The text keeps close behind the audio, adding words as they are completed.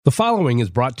The following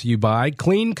is brought to you by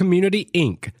Clean Community,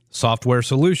 Inc., software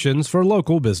solutions for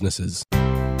local businesses.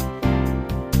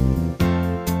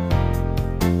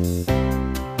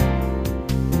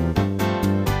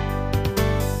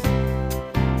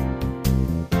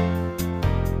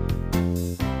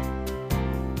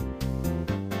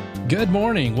 Good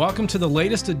morning. Welcome to the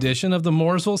latest edition of the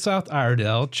Mooresville-South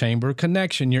Iredell Chamber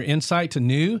Connection, your insight to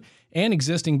new and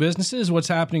existing businesses, what's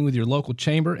happening with your local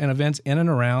chamber and events in and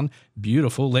around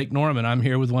beautiful Lake Norman. I'm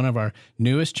here with one of our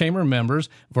newest chamber members,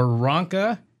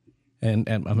 Varonka,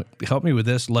 and help me with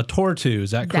this, Latotue,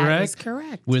 is that correct? That is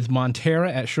correct. With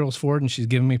Monterra at Sherrills Ford, and she's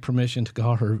given me permission to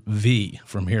call her V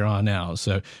from here on out.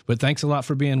 But thanks a lot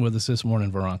for being with us this morning,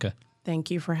 Varonka.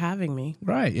 Thank you for having me.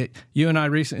 Right. You and I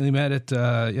recently met at,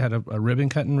 you had a ribbon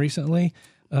cutting recently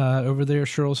over there at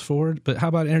Sherrills Ford. But how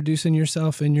about introducing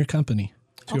yourself and your company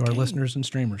to our listeners and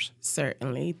streamers?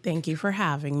 Certainly. Thank you for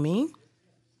having me.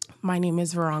 My name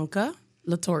is Varonka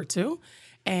Latotue,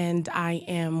 and I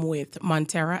am with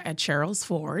Monterra at Sherrills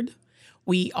Ford.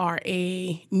 We are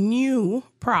a new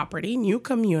property, new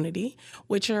community,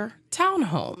 which are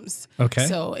townhomes. Okay.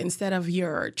 So instead of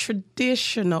your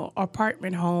traditional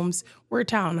apartment homes, we're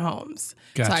townhomes.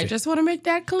 Gotcha. So I just want to make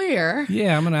that clear.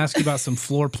 Yeah, I'm going to ask you about some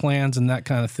floor plans and that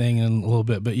kind of thing in a little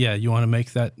bit. But yeah, you want to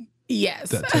make that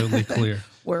totally clear.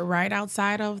 We're right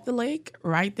outside of the lake,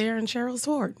 right there in Sherrills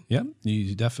Ford. Yep,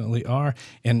 you definitely are.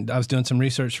 And I was doing some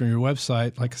research from your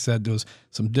website. Like I said, there was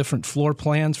some different floor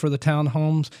plans for the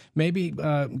townhomes. Maybe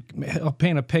I'll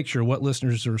paint a picture of what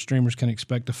listeners or streamers can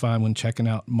expect to find when checking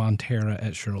out Monterra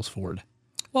at Sherrills Ford.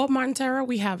 Well, Monterra,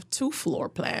 we have two floor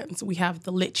plans. We have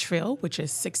the Litchfield, which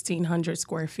is 1,600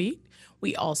 square feet.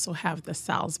 We also have the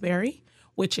Salisbury,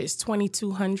 which is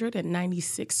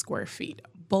 2,296 square feet.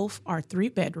 Both are 3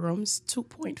 bedrooms,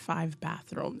 2.5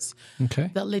 bathrooms. Okay.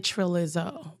 The Litchfield is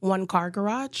a 1-car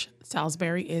garage.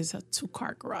 Salisbury is a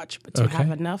 2-car garage, but you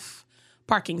have enough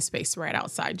parking space right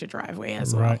outside your driveway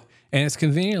as well. Right. And it's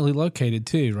conveniently located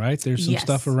too, right? There's some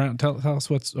stuff around. Tell us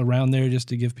what's around there just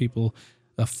to give people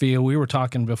a feel. We were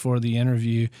talking before the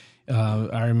interview.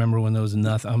 I remember when there was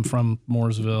nothing. I'm from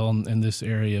Mooresville in this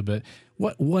area, but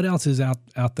what else is out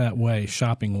that way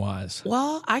shopping wise?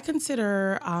 Well, I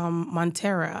consider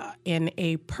Monterra in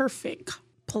a perfect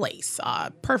place.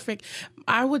 Perfect,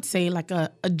 I would say like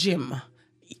a gym,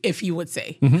 if you would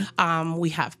say. Mm-hmm. We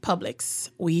have Publix.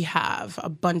 We have a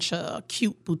bunch of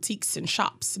cute boutiques and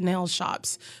shops, nail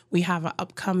shops. We have an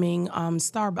upcoming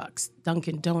Starbucks,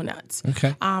 Dunkin' Donuts.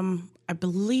 Okay. I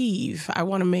believe, I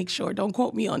want to make sure, don't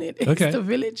quote me on it, it's the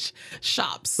Village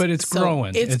Shops. But it's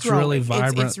growing. It's growing. Really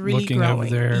vibrant it's really looking growing. Over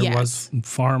there. Yes. It was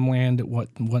farmland at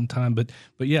one time. But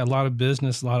yeah, a lot of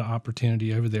business, a lot of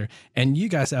opportunity over there. And you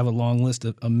guys have a long list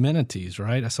of amenities,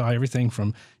 right? I saw everything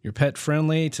from your pet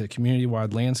friendly to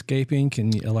community-wide landscaping.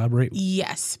 Can you elaborate?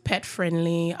 Yes, pet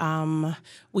friendly.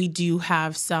 We do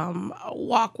have some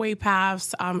walkway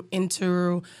paths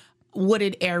into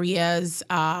wooded areas.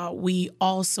 We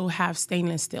also have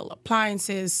stainless steel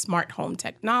appliances, smart home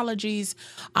technologies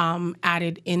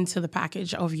added into the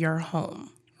package of your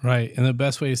home. Right. And the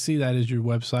best way to see that is your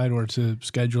website or to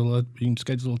schedule a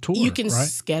tour. You can right?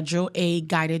 schedule a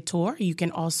guided tour. You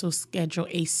can also schedule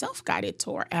a self-guided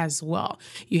tour as well.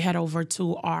 You head over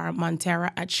to our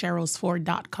Monterra at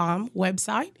SherrillsFord.com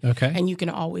website. Okay. And you can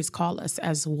always call us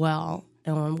as well.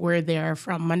 We're there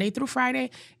from Monday through Friday,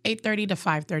 8:30 to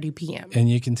 5:30 p.m. And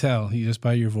you can tell just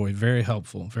by your voice, very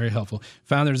helpful, very helpful.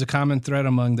 Found there's a common thread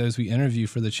among those we interview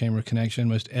for the Chamber Connection.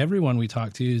 Most everyone we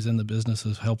talk to is in the business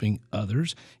of helping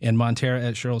others. And Monterra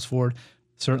at Sherrills Ford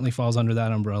certainly falls under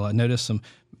that umbrella. I noticed some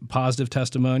positive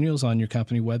testimonials on your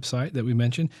company website that we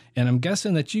mentioned. And I'm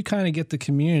guessing that you kind of get the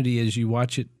community as you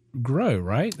watch it grow,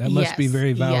 right? That must be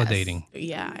very validating. Yes.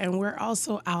 Yeah, and we're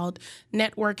also out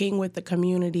networking with the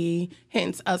community,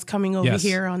 hence us coming over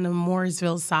here on the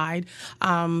Mooresville side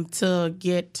to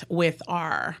get with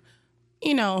our,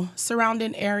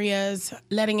 surrounding areas,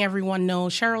 letting everyone know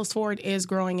Sherrills Ford is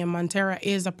growing and Monterra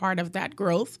is a part of that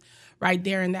growth right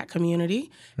there in that community.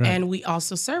 Right. And we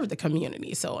also serve the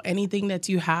community. So anything that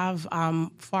you have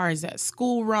far as that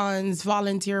school runs,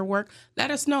 volunteer work,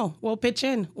 let us know. We'll pitch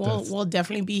in. We'll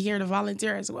definitely be here to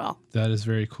volunteer as well. That is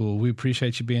very cool. We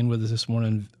appreciate you being with us this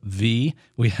morning, V.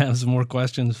 We have some more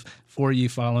questions for you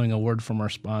following a word from our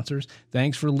sponsors.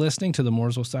 Thanks for listening to the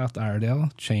Mooresville-South Iredell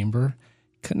Chamber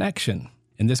Connection.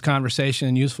 And this conversation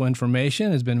and useful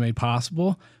information has been made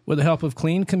possible with the help of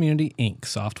Clean Community, Inc.,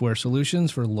 software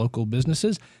solutions for local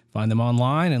businesses. Find them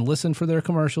online and listen for their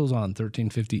commercials on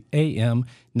 1350 AM,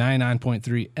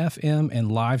 99.3 FM,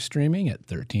 and live streaming at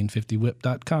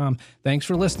 1350whip.com. Thanks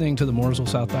for listening to the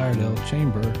Mooresville-South Iredell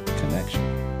Chamber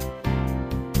Connection.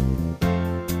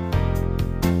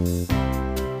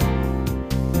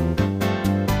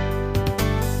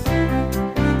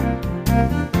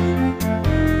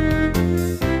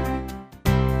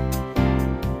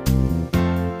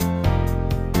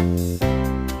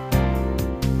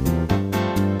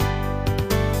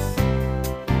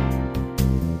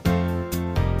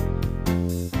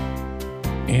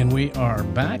 are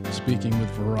back speaking with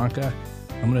Varonka.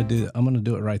 I'm gonna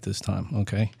do it right this time.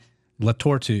 Okay,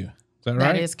 Latotue. Is that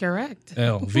right? That is correct.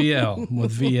 VL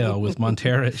with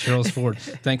Monterra at Sherrills Ford.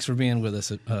 Thanks for being with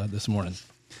us this morning.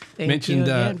 Thank you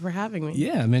again for having me.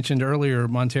 Yeah, I mentioned earlier,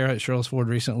 Monterra at Sherrills Ford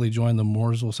recently joined the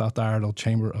Mooresville-South Iredell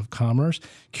Chamber of Commerce.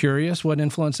 Curious what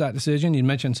influenced that decision? You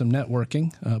mentioned some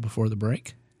networking before the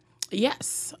break.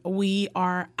 Yes, we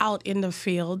are out in the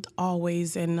field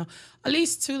always, and at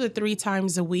least 2 to 3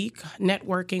 times a week,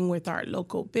 networking with our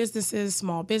local businesses,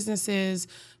 small businesses,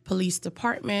 police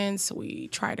departments. We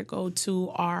try to go to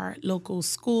our local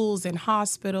schools and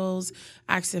hospitals,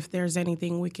 ask if there's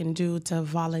anything we can do to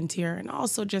volunteer, and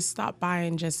also just stop by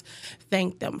and just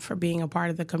thank them for being a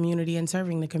part of the community and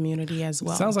serving the community as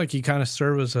well. Sounds like you kind of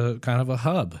serve as a kind of a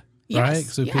hub. Yes, right?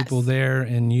 So people there,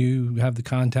 and you have the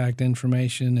contact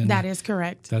information. And that is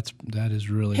correct. That is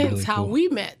really, Hence really cool. how we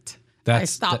met. I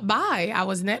stopped by. I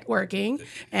was networking,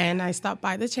 and I stopped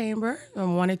by the chamber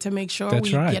and wanted to make sure we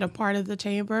get a part of the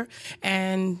chamber.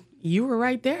 And you were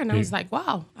right there, and I was like,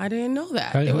 wow, I didn't know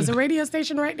that. There was a radio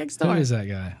station right next door. Who is that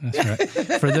guy? That's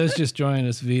right. For those just joining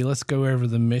us, V, let's go over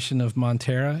the mission of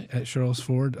Monterra at Sherrills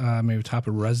Ford. Maybe type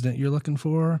of resident you're looking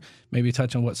for. Maybe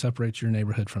touch on what separates your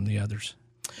neighborhood from the others.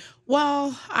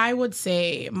 Well, I would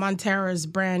say Monterra's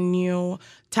brand new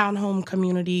townhome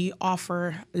community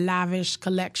offer lavish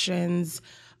collections,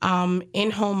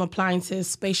 in-home appliances,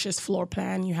 spacious floor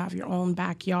plan. You have your own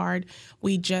backyard.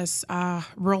 We just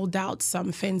rolled out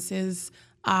some fences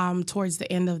towards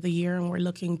the end of the year, and we're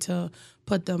looking to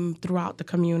put them throughout the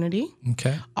community.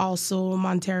 Okay. Also,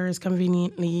 Monterra is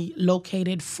conveniently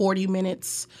located 40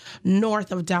 minutes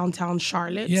north of downtown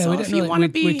Charlotte. Yeah, so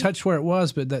we touched where it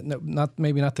was, but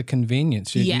maybe not the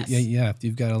convenience. Yes.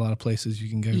 You've got a lot of places you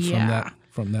can go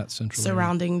from that central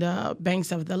surrounding area. The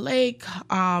banks of the lake,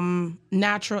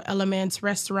 natural elements,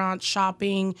 restaurants,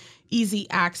 shopping, easy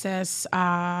access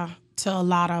to a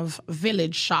lot of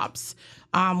village shops.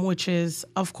 Which is,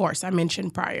 of course, I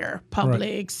mentioned prior,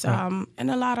 Publix,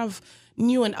 and a lot of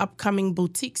new and upcoming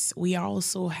boutiques. We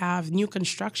also have new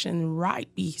construction right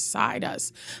beside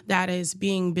us that is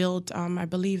being built. I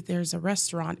believe there's a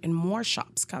restaurant and more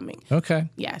shops coming. Okay.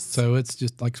 Yes. So it's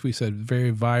just, like we said,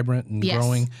 very vibrant and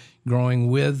growing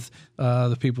with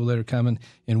the people that are coming.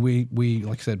 And we,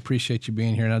 like I said, appreciate you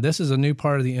being here. Now, this is a new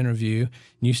part of the interview. And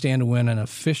you stand to win an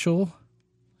official,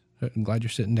 I'm glad you're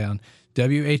sitting down,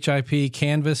 WHIP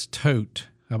Canvas Tote.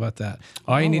 How about that?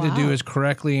 All you need to do is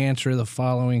correctly answer the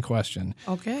following question.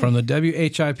 Okay. From the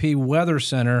WHIP Weather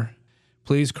Center,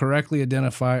 please correctly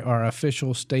identify our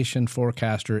official station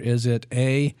forecaster. Is it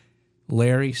A,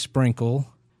 Larry Sprinkle,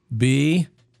 B,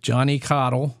 Johnny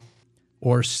Cottle,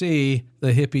 or C,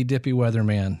 the hippy dippy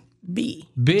weatherman? B.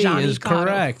 B Johnny is Cottle.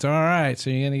 Correct. All right. So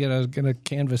you're gonna get a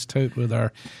canvas tote with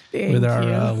our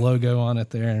logo on it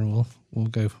there, and we'll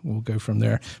go from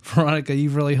there. Varonka,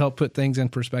 you've really helped put things in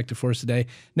perspective for us today.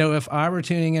 Now, if I were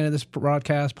tuning into this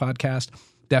podcast,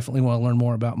 definitely want to learn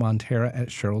more about Monterra at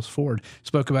Sherrills Ford.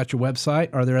 Spoke about your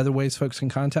website. Are there other ways folks can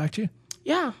contact you?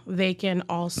 Yeah, they can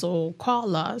also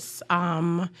call us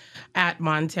at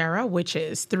Monterra, which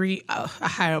is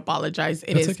I apologize.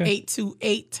 It is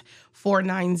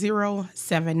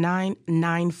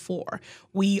 828-490-7994.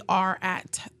 We are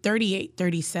at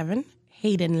 3837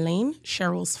 Hayden Lane,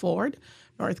 Sherrills Ford,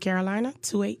 North Carolina,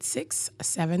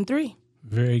 28673.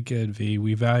 Very good, V.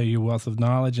 We value your wealth of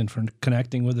knowledge and for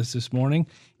connecting with us this morning.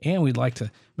 And we'd like to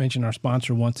mention our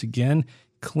sponsor once again,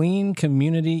 Clean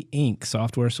Community Inc.,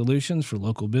 software solutions for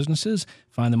local businesses.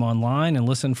 Find them online and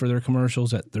listen for their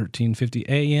commercials at 1350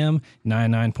 AM,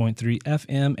 99.3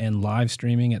 FM, and live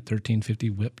streaming at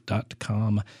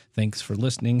 1350whip.com. Thanks for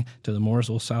listening to the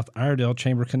Mooresville-South Iredell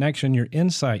Chamber Connection, your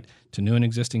insight to new and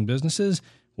existing businesses,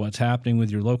 what's happening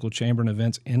with your local chamber and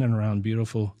events in and around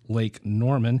beautiful Lake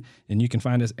Norman. And you can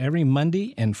find us every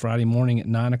Monday and Friday morning at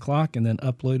 9 o'clock and then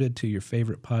uploaded to your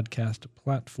favorite podcast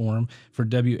platform. For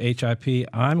WHIP,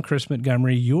 I'm Chris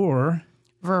Montgomery, your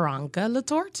Varonka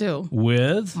Latotue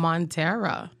with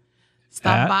Monterra.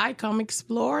 Stop by, come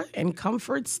explore, and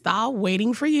comfort style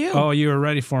waiting for you. Oh, you were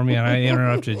ready for me and I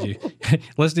interrupted you.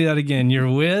 Let's do that again.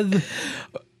 You're with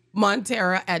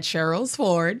Monterra at Sherrills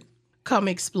Ford. Come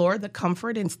explore the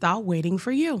comfort and style waiting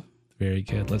for you. Very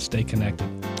good. Let's stay connected.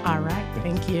 All right.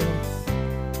 Thank you.